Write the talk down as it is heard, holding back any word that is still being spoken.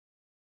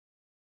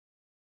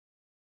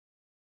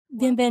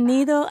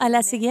Bienvenido a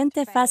la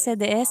siguiente fase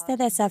de este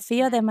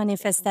desafío de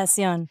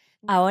manifestación.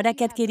 Ahora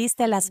que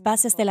adquiriste las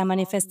bases de la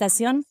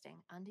manifestación,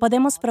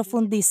 podemos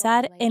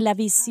profundizar en la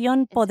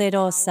visión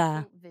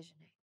poderosa.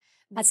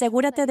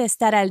 Asegúrate de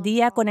estar al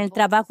día con el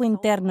trabajo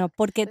interno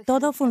porque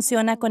todo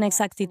funciona con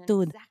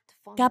exactitud,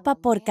 capa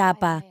por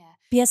capa,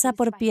 pieza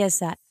por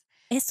pieza.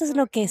 Esto es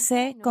lo que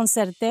sé con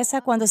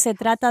certeza cuando se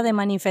trata de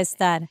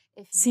manifestar.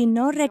 Si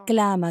no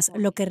reclamas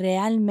lo que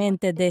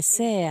realmente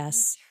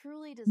deseas,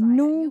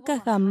 nunca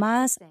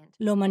jamás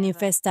lo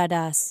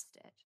manifestarás.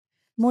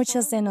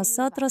 Muchos de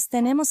nosotros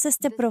tenemos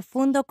este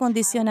profundo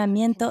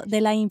condicionamiento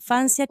de la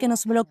infancia que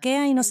nos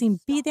bloquea y nos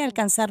impide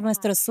alcanzar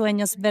nuestros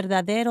sueños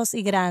verdaderos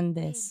y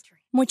grandes.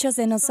 Muchos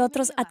de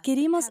nosotros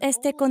adquirimos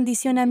este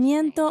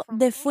condicionamiento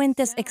de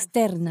fuentes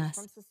externas,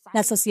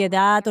 la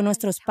sociedad o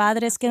nuestros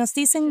padres que nos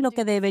dicen lo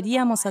que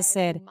deberíamos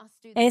hacer.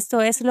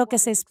 Esto es lo que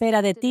se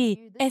espera de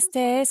ti.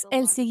 Este es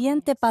el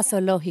siguiente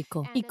paso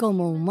lógico. Y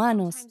como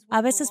humanos,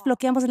 a veces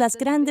bloqueamos las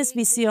grandes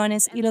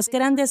visiones y los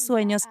grandes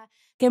sueños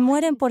que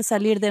mueren por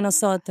salir de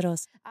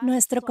nosotros.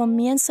 Nuestro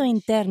comienzo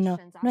interno,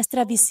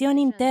 nuestra visión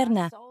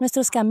interna,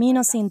 nuestros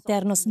caminos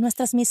internos,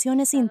 nuestras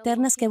misiones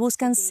internas que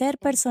buscan ser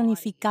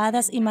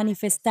personificadas y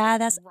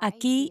manifestadas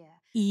aquí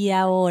y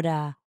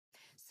ahora.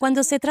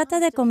 Cuando se trata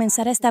de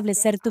comenzar a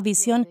establecer tu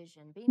visión,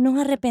 no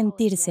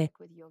arrepentirse,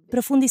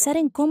 profundizar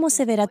en cómo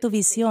se verá tu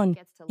visión,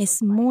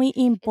 es muy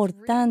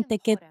importante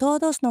que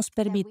todos nos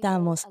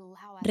permitamos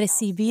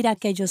recibir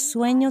aquellos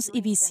sueños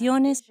y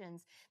visiones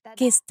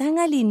que están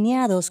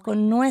alineados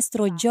con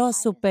nuestro yo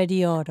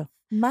superior.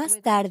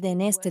 Más tarde en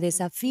este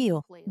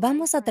desafío,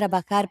 vamos a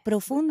trabajar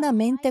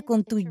profundamente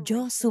con tu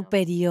yo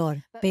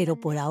superior, pero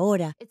por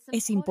ahora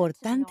es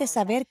importante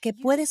saber que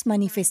puedes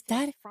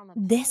manifestar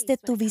desde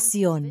tu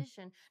visión,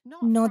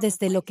 no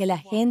desde lo que la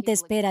gente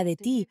espera de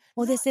ti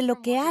o desde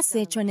lo que has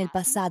hecho en el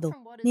pasado,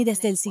 ni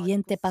desde el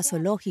siguiente paso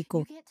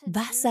lógico.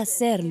 Vas a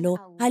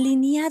hacerlo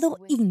alineado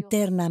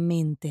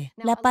internamente.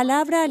 La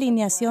palabra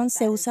alineación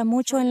se usa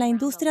mucho en la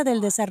industria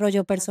del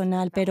desarrollo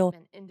personal, pero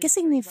 ¿qué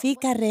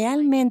significa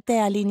realmente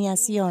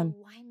alineación?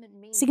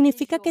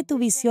 Significa que tu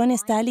visión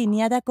está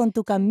alineada con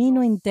tu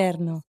camino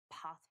interno.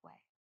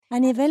 A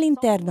nivel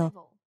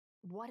interno,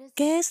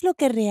 ¿qué es lo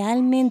que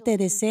realmente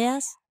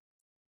deseas?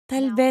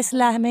 Tal vez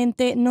la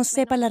mente no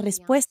sepa la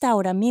respuesta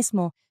ahora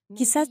mismo.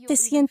 Quizás te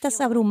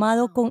sientas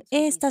abrumado con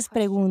estas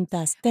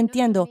preguntas. Te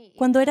entiendo.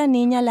 Cuando era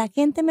niña, la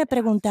gente me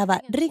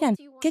preguntaba, Regan,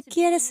 ¿qué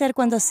quieres ser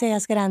cuando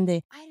seas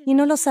grande? Y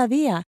no lo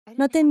sabía.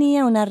 No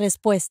tenía una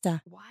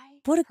respuesta.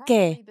 ¿Por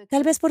qué?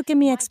 Tal vez porque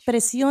mi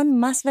expresión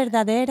más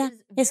verdadera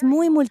es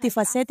muy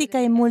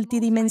multifacética y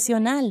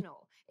multidimensional.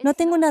 No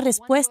tengo una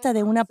respuesta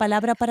de una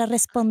palabra para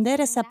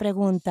responder esa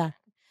pregunta.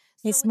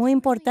 Es muy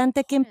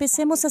importante que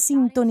empecemos a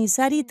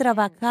sintonizar y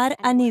trabajar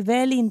a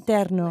nivel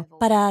interno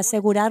para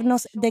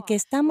asegurarnos de que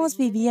estamos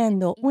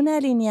viviendo una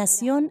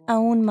alineación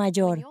aún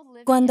mayor.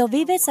 Cuando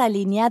vives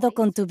alineado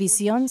con tu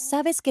visión,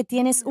 sabes que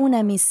tienes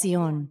una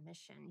misión,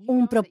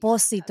 un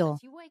propósito.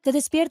 Te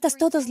despiertas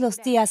todos los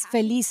días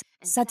feliz,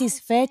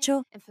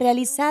 satisfecho,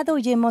 realizado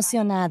y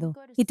emocionado.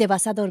 Y te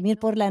vas a dormir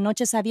por la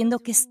noche sabiendo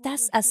que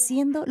estás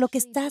haciendo lo que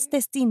estás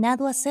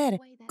destinado a hacer,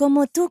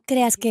 como tú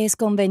creas que es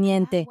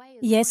conveniente.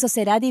 Y eso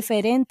será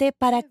diferente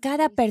para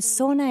cada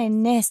persona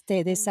en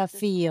este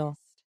desafío.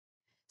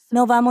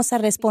 No vamos a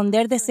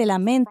responder desde la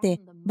mente,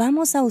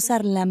 vamos a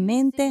usar la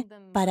mente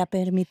para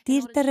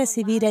permitirte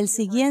recibir el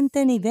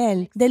siguiente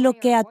nivel de lo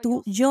que a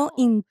tu yo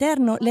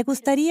interno le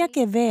gustaría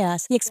que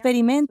veas y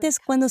experimentes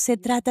cuando se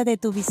trata de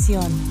tu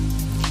visión.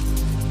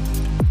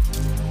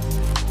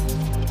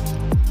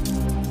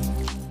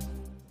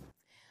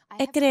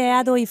 He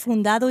creado y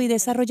fundado y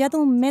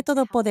desarrollado un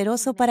método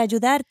poderoso para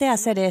ayudarte a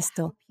hacer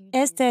esto.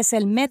 Este es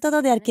el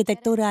método de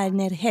arquitectura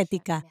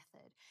energética.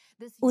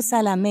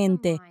 Usa la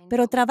mente,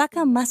 pero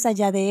trabaja más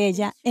allá de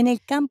ella en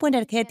el campo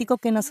energético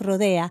que nos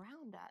rodea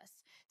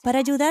para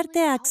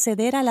ayudarte a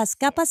acceder a las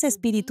capas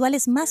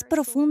espirituales más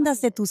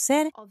profundas de tu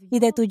ser y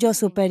de tu yo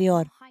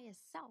superior,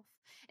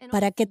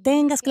 para que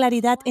tengas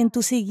claridad en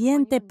tu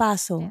siguiente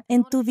paso,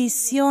 en tu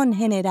visión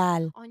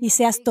general, y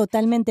seas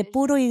totalmente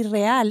puro y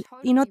real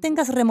y no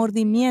tengas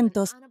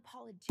remordimientos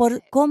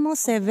por cómo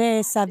se ve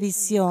esa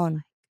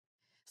visión.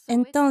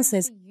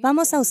 Entonces,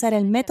 vamos a usar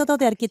el método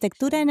de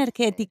arquitectura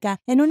energética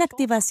en una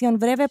activación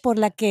breve por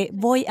la que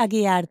voy a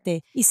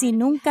guiarte. Y si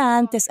nunca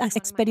antes has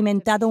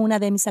experimentado una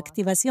de mis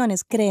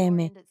activaciones,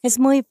 créeme, es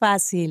muy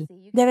fácil.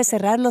 Debes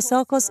cerrar los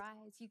ojos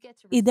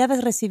y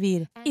debes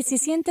recibir. Y si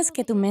sientes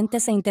que tu mente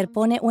se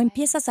interpone o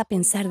empiezas a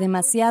pensar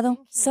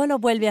demasiado, solo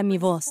vuelve a mi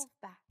voz.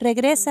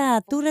 Regresa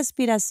a tu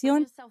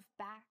respiración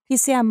y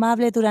sea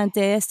amable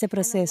durante este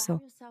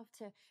proceso.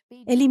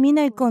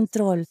 Elimina el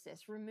control,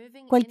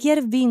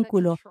 cualquier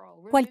vínculo,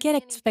 cualquier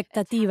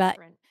expectativa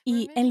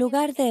y en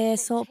lugar de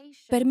eso,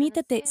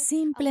 permítete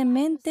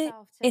simplemente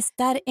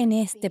estar en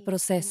este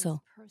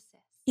proceso.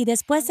 Y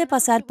después de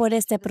pasar por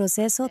este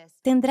proceso,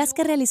 tendrás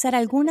que realizar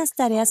algunas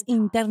tareas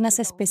internas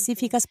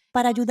específicas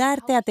para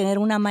ayudarte a tener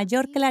una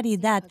mayor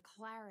claridad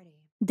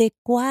de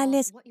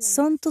cuáles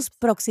son tus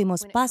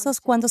próximos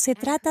pasos cuando se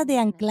trata de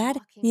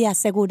anclar y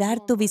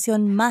asegurar tu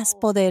visión más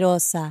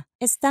poderosa.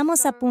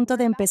 Estamos a punto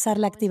de empezar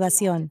la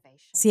activación.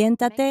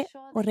 Siéntate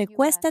o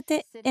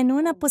recuéstate en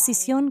una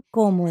posición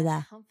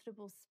cómoda,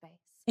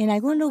 en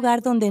algún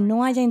lugar donde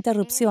no haya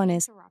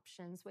interrupciones,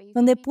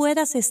 donde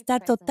puedas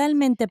estar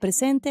totalmente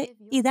presente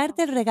y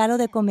darte el regalo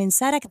de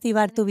comenzar a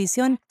activar tu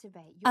visión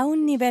a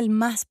un nivel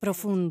más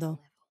profundo.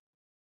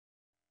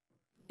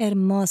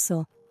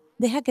 Hermoso.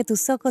 Deja que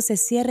tus ojos se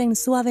cierren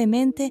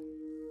suavemente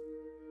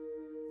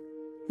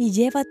y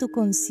lleva tu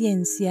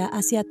conciencia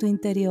hacia tu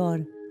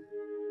interior.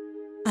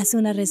 Haz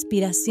una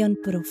respiración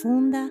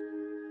profunda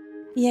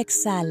y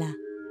exhala.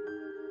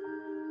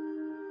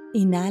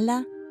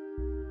 Inhala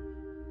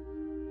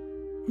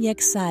y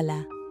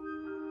exhala.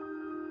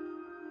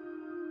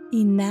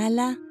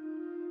 Inhala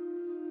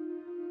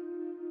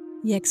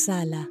y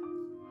exhala.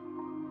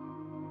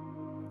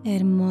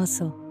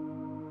 Hermoso.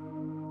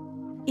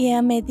 Y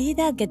a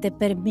medida que te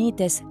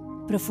permites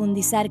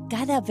profundizar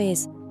cada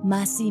vez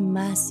más y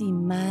más y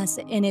más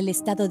en el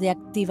estado de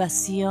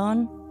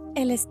activación,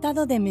 el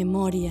estado de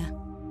memoria,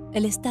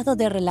 el estado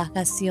de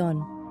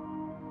relajación,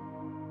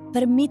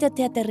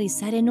 permítete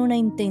aterrizar en una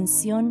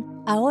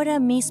intención ahora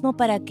mismo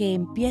para que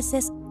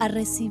empieces a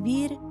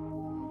recibir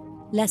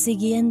la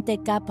siguiente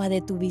capa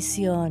de tu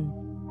visión,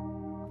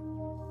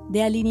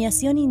 de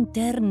alineación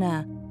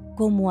interna,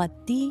 como a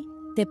ti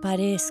te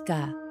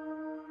parezca.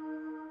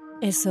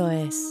 Eso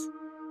es.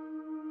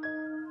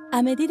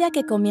 A medida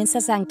que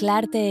comienzas a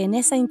anclarte en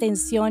esa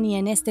intención y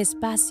en este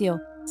espacio,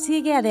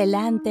 sigue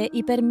adelante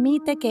y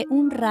permite que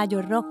un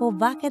rayo rojo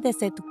baje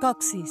desde tu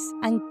coxis,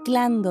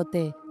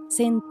 anclándote,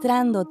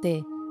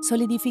 centrándote,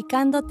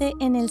 solidificándote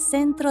en el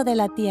centro de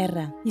la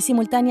Tierra. Y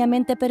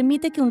simultáneamente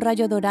permite que un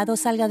rayo dorado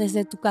salga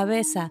desde tu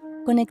cabeza,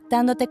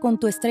 conectándote con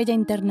tu estrella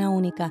interna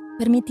única,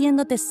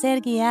 permitiéndote ser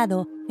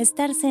guiado,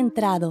 estar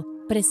centrado,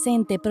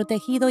 presente,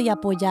 protegido y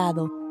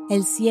apoyado.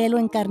 El cielo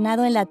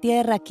encarnado en la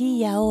tierra aquí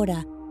y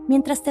ahora,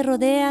 mientras te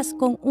rodeas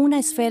con una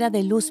esfera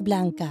de luz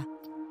blanca.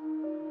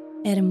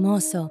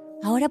 Hermoso,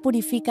 ahora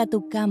purifica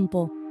tu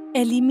campo.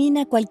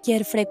 Elimina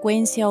cualquier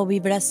frecuencia o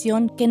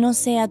vibración que no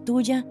sea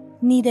tuya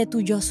ni de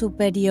tu yo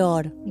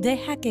superior.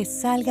 Deja que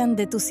salgan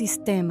de tu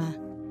sistema.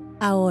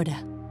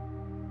 Ahora,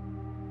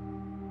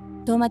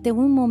 tómate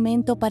un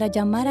momento para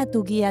llamar a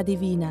tu guía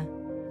divina,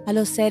 a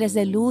los seres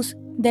de luz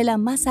de la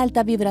más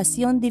alta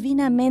vibración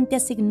divinamente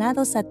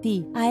asignados a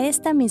ti, a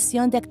esta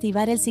misión de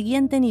activar el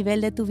siguiente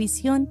nivel de tu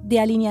visión de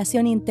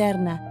alineación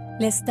interna.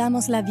 Les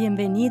damos la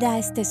bienvenida a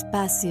este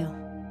espacio.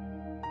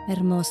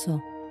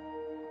 Hermoso.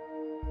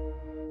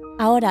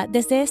 Ahora,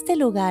 desde este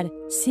lugar,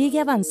 sigue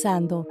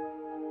avanzando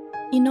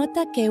y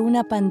nota que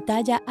una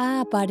pantalla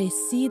ha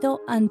aparecido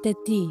ante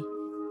ti.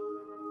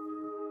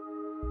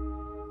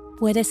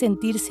 Puede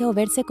sentirse o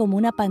verse como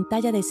una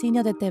pantalla de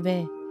cine de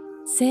TV.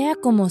 Sea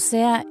como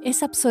sea,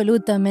 es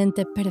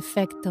absolutamente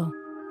perfecto.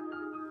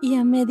 Y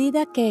a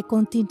medida que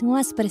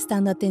continúas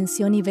prestando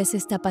atención y ves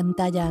esta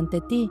pantalla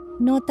ante ti,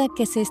 nota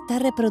que se está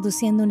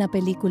reproduciendo una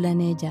película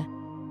en ella.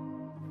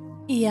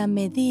 Y a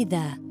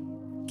medida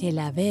que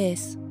la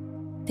ves,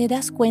 te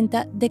das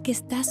cuenta de que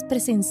estás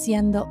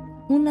presenciando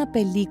una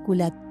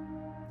película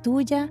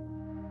tuya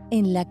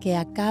en la que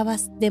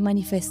acabas de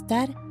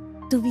manifestar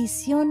tu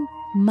visión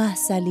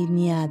más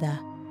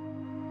alineada.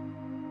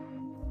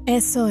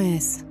 Eso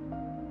es.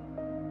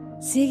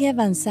 Sigue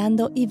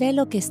avanzando y ve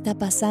lo que está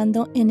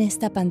pasando en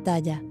esta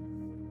pantalla.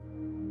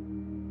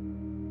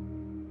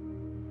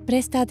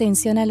 Presta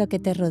atención a lo que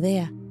te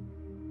rodea,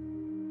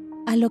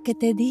 a lo que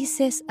te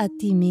dices a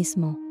ti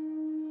mismo.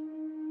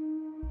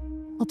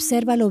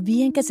 Observa lo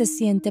bien que se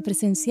siente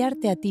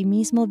presenciarte a ti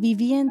mismo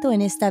viviendo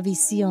en esta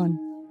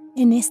visión,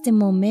 en este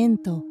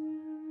momento.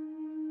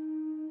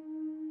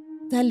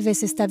 Tal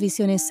vez esta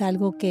visión es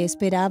algo que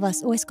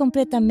esperabas o es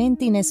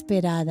completamente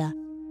inesperada.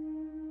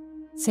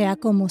 Sea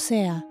como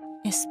sea,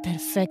 es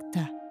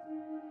perfecta.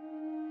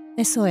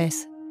 Eso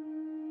es.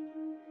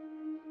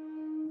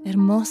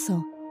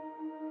 Hermoso.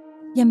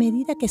 Y a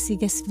medida que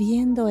sigues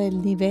viendo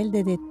el nivel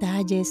de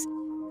detalles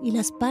y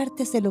las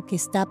partes de lo que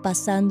está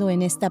pasando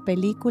en esta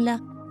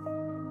película,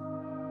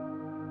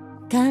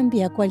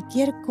 cambia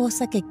cualquier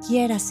cosa que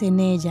quieras en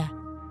ella.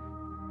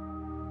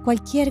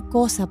 Cualquier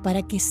cosa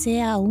para que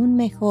sea aún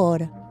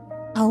mejor,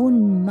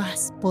 aún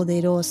más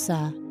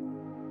poderosa,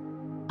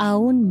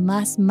 aún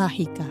más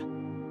mágica.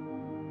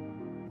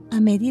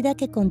 A medida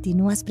que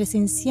continúas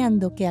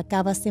presenciando que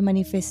acabas de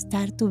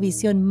manifestar tu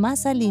visión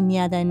más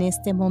alineada en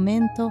este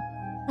momento,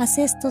 haz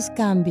estos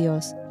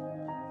cambios.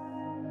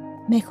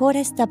 Mejora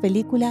esta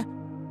película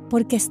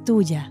porque es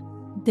tuya,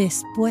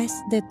 después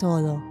de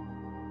todo.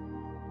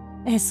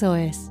 Eso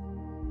es.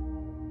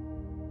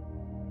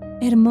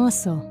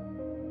 Hermoso.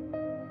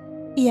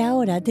 Y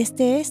ahora,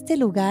 desde este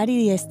lugar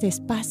y este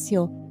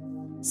espacio,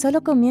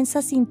 solo comienza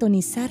a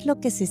sintonizar lo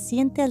que se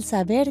siente al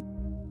saber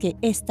que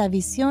esta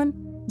visión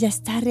ya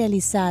está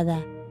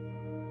realizada.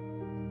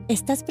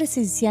 Estás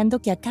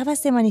presenciando que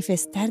acabas de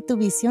manifestar tu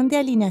visión de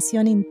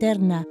alineación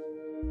interna.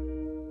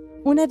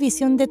 una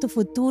visión de tu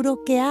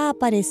futuro que ha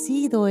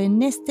aparecido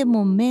en este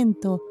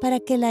momento para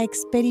que la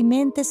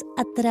experimentes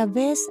a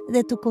través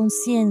de tu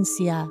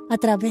conciencia, a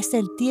través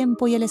del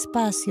tiempo y el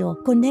espacio.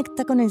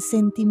 Conecta con el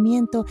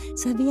sentimiento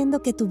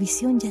sabiendo que tu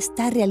visión ya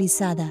está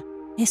realizada.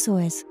 Eso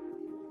es.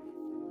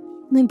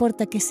 No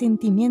importa qué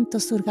sentimiento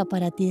surja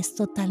para ti, es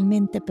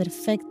totalmente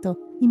perfecto.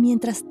 Y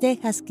mientras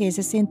dejas que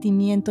ese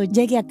sentimiento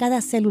llegue a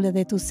cada célula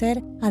de tu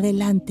ser,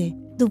 adelante.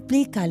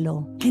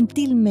 Duplícalo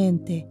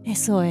gentilmente.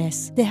 Eso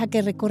es. Deja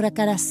que recorra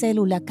cada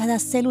célula. Cada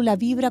célula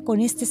vibra con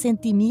este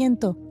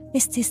sentimiento,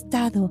 este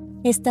estado,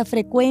 esta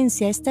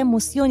frecuencia, esta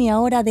emoción y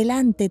ahora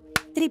adelante.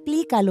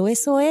 Triplícalo.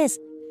 Eso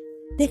es.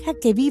 Deja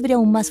que vibre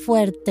aún más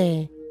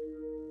fuerte.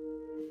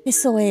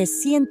 Eso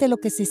es. Siente lo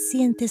que se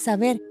siente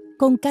saber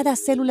con cada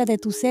célula de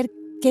tu ser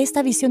que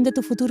esta visión de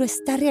tu futuro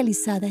está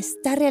realizada,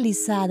 está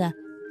realizada.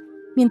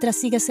 Mientras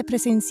sigas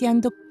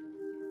presenciando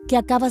que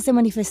acabas de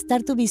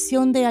manifestar tu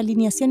visión de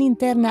alineación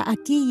interna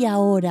aquí y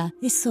ahora.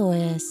 Eso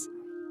es.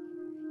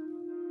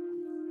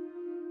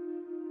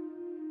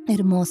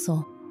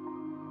 Hermoso.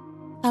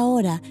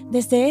 Ahora,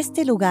 desde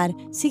este lugar,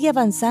 sigue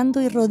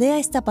avanzando y rodea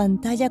esta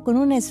pantalla con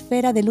una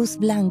esfera de luz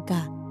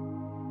blanca.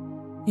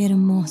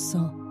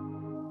 Hermoso.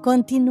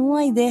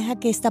 Continúa y deja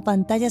que esta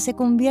pantalla se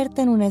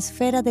convierta en una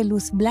esfera de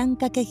luz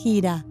blanca que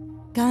gira,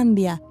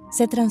 cambia,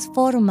 se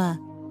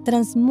transforma,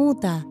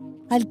 transmuta,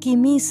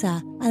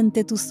 alquimiza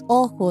ante tus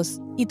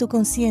ojos y tu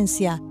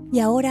conciencia. Y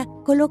ahora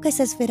coloca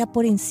esa esfera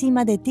por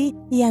encima de ti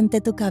y ante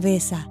tu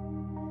cabeza.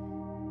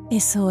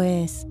 Eso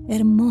es,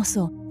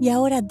 hermoso. Y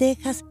ahora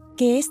dejas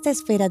que esta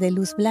esfera de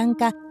luz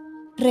blanca,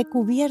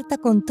 recubierta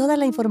con toda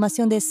la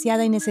información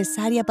deseada y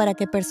necesaria para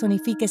que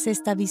personifiques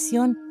esta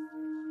visión,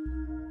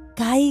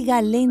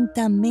 caiga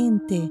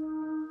lentamente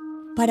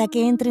para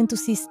que entre en tu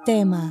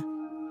sistema.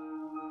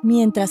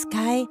 Mientras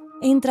cae,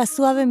 entra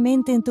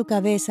suavemente en tu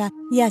cabeza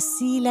y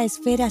así la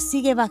esfera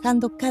sigue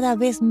bajando cada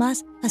vez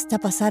más hasta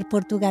pasar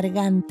por tu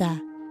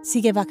garganta.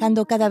 Sigue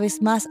bajando cada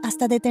vez más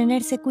hasta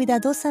detenerse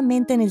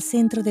cuidadosamente en el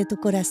centro de tu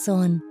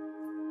corazón.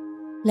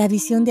 La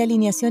visión de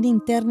alineación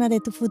interna de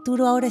tu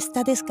futuro ahora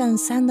está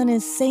descansando en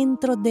el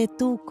centro de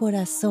tu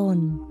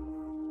corazón.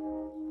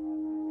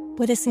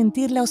 Puedes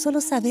sentirla o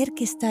solo saber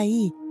que está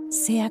ahí,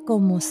 sea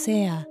como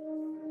sea.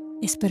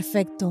 Es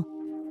perfecto.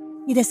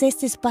 Y desde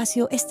este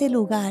espacio, este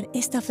lugar,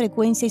 esta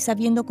frecuencia y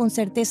sabiendo con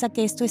certeza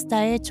que esto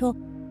está hecho,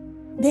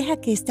 deja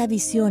que esta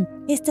visión,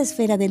 esta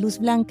esfera de luz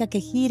blanca que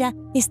gira,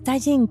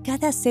 estalle en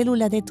cada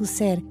célula de tu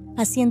ser,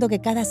 haciendo que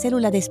cada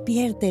célula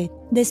despierte,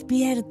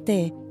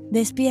 despierte,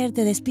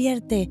 despierte,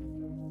 despierte.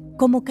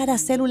 Como cada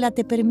célula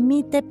te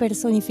permite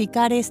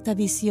personificar esta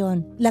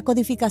visión, la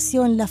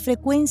codificación, la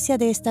frecuencia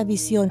de esta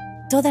visión,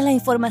 toda la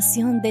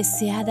información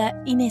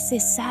deseada y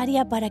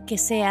necesaria para que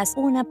seas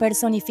una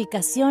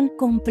personificación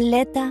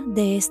completa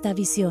de esta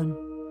visión.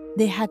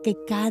 Deja que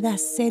cada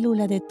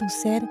célula de tu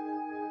ser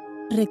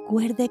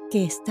recuerde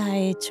que está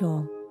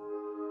hecho.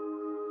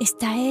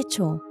 Está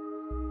hecho.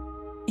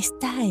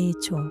 Está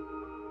hecho.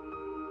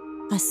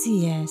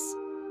 Así es.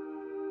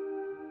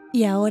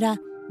 Y ahora,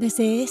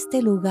 desde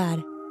este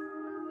lugar,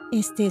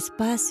 este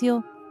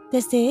espacio,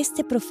 desde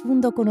este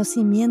profundo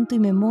conocimiento y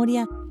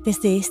memoria,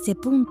 desde este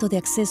punto de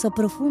acceso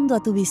profundo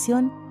a tu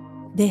visión,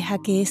 deja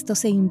que esto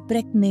se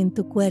impregne en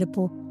tu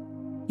cuerpo,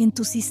 en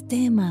tu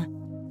sistema,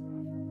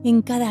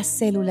 en cada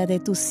célula de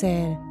tu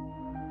ser,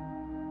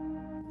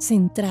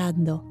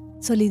 centrando,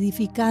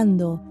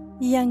 solidificando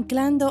y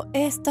anclando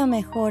esta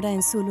mejora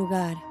en su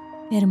lugar.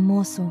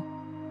 Hermoso.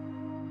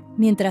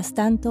 Mientras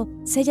tanto,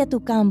 sella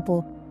tu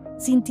campo,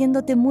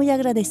 sintiéndote muy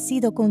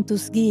agradecido con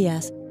tus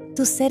guías,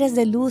 tus seres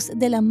de luz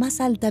de la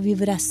más alta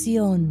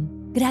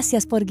vibración.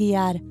 Gracias por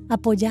guiar,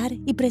 apoyar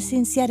y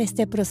presenciar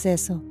este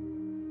proceso.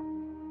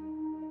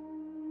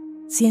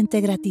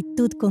 Siente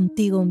gratitud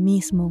contigo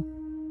mismo,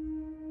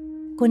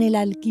 con el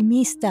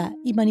alquimista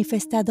y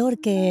manifestador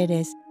que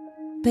eres,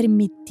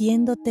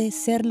 permitiéndote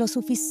ser lo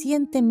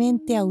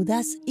suficientemente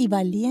audaz y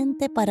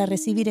valiente para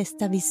recibir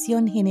esta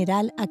visión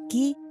general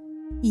aquí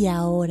y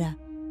ahora.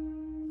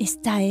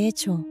 Está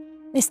hecho,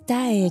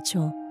 está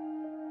hecho,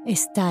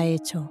 está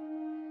hecho.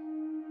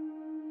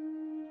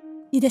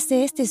 Y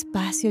desde este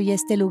espacio y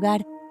este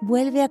lugar,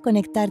 vuelve a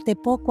conectarte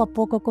poco a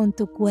poco con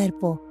tu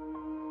cuerpo,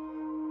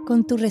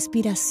 con tu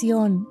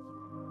respiración.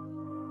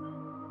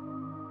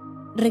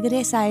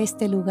 Regresa a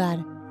este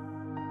lugar.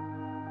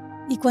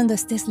 Y cuando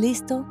estés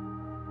listo,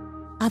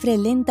 abre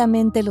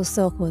lentamente los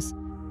ojos.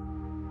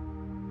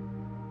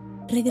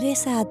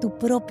 Regresa a tu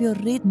propio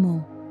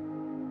ritmo.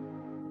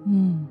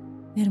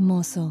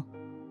 Hermoso.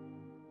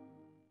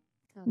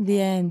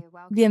 Bien,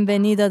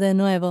 bienvenido de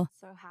nuevo.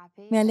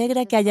 Me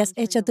alegra que hayas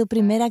hecho tu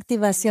primera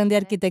activación de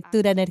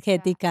arquitectura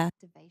energética.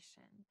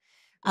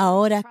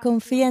 Ahora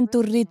confía en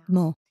tu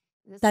ritmo.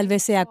 Tal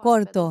vez sea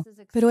corto,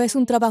 pero es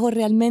un trabajo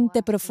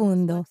realmente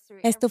profundo.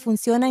 Esto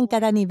funciona en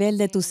cada nivel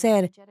de tu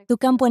ser, tu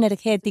campo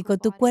energético,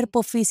 tu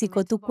cuerpo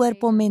físico, tu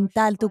cuerpo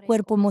mental, tu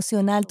cuerpo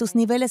emocional, tus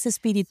niveles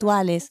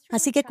espirituales.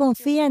 Así que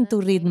confía en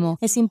tu ritmo.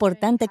 Es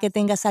importante que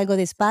tengas algo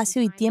de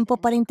espacio y tiempo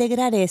para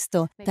integrar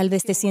esto. Tal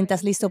vez te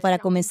sientas listo para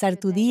comenzar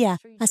tu día.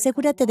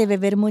 Asegúrate de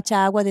beber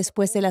mucha agua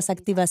después de las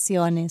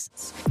activaciones.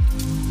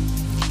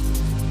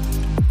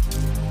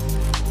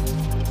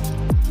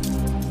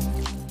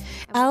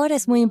 Ahora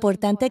es muy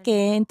importante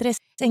que entres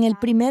en el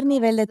primer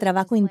nivel de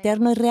trabajo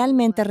interno y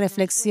realmente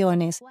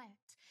reflexiones,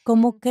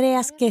 como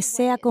creas que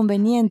sea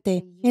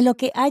conveniente en lo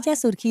que haya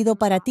surgido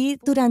para ti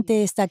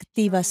durante esta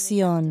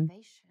activación.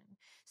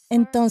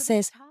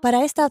 Entonces,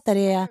 para esta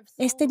tarea,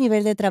 este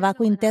nivel de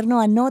trabajo interno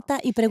anota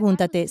y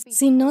pregúntate,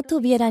 si no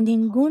tuviera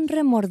ningún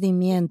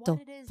remordimiento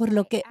por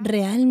lo que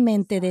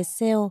realmente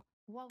deseo,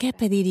 ¿qué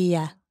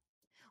pediría?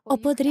 O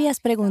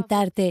podrías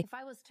preguntarte,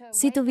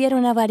 si tuviera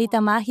una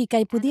varita mágica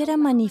y pudiera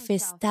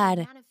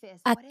manifestar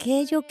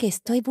aquello que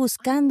estoy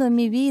buscando en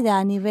mi vida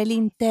a nivel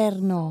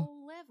interno,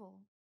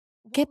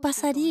 ¿qué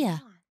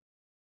pasaría?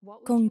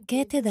 ¿Con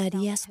qué te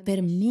darías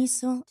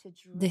permiso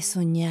de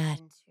soñar?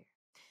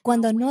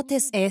 Cuando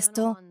notes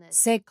esto,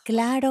 sé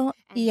claro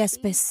y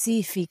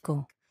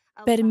específico.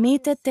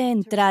 Permítete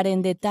entrar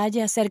en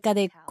detalle acerca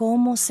de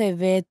cómo se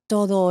ve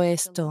todo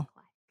esto.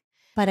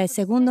 Para el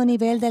segundo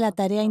nivel de la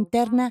tarea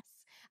interna,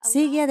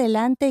 sigue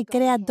adelante y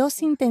crea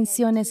dos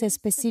intenciones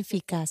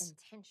específicas.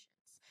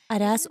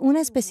 Harás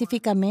una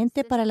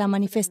específicamente para la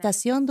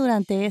manifestación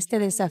durante este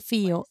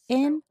desafío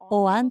en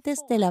o antes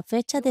de la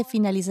fecha de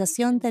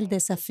finalización del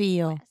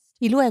desafío.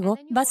 Y luego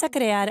vas a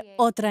crear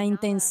otra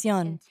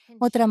intención,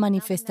 otra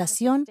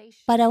manifestación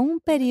para un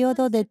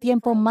periodo de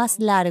tiempo más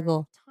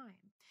largo.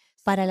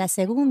 Para la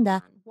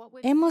segunda,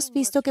 hemos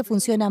visto que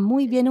funciona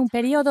muy bien un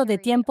periodo de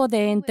tiempo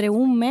de entre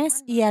un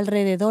mes y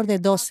alrededor de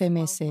 12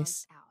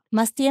 meses.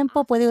 Más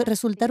tiempo puede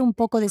resultar un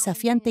poco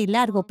desafiante y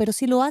largo, pero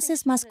si lo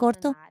haces más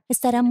corto,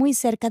 estará muy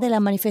cerca de la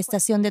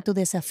manifestación de tu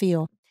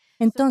desafío.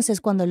 Entonces,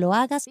 cuando lo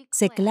hagas,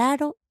 sé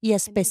claro y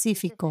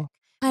específico.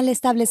 Al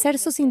establecer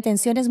sus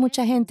intenciones,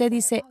 mucha gente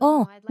dice,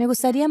 oh, me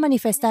gustaría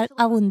manifestar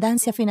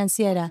abundancia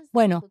financiera.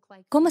 Bueno,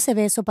 ¿cómo se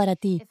ve eso para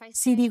ti?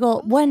 Si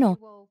digo, bueno,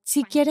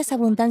 si quieres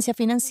abundancia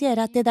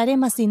financiera, te daré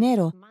más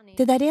dinero,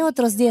 te daré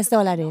otros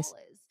 $10.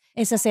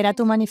 ¿Esa será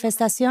tu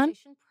manifestación?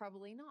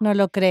 No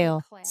lo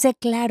creo. Sé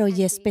claro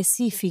y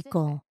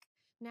específico.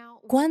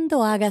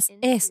 Cuando hagas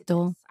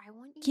esto,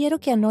 quiero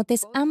que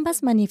anotes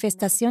ambas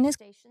manifestaciones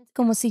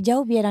como si ya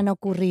hubieran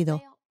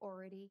ocurrido.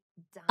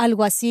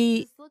 Algo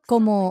así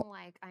como,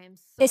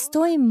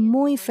 estoy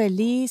muy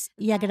feliz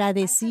y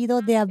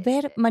agradecido de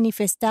haber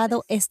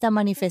manifestado esta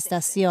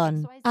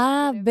manifestación.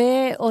 A,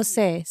 B o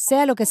C,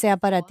 sea lo que sea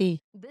para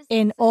ti.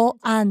 En o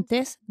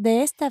antes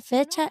de esta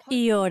fecha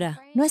y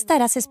hora. No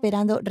estarás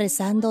esperando,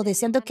 rezando,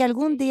 deseando que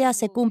algún día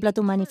se cumpla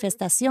tu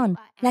manifestación.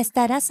 La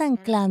estarás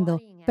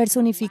anclando,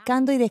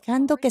 personificando y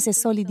dejando que se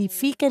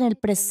solidifique en el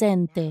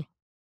presente.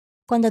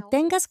 Cuando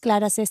tengas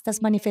claras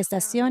estas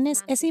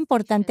manifestaciones, es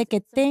importante que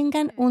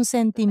tengan un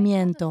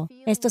sentimiento.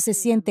 Esto se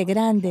siente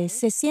grande,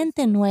 se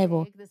siente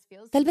nuevo.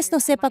 Tal vez no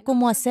sepa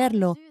cómo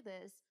hacerlo,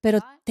 pero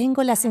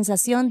tengo la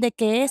sensación de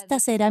que esta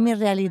será mi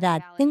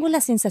realidad. Tengo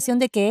la sensación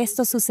de que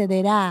esto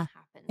sucederá.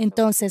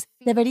 Entonces,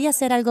 debería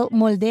ser algo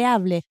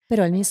moldeable,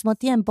 pero al mismo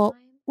tiempo,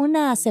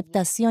 una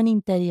aceptación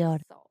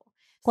interior.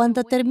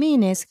 Cuando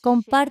termines,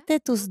 comparte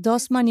tus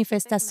dos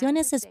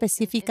manifestaciones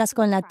específicas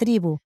con la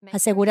tribu.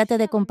 Asegúrate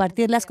de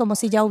compartirlas como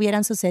si ya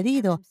hubieran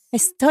sucedido.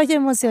 Estoy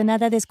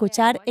emocionada de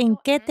escuchar en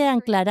qué te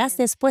anclarás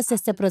después de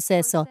este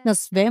proceso.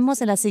 Nos vemos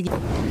en la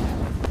siguiente.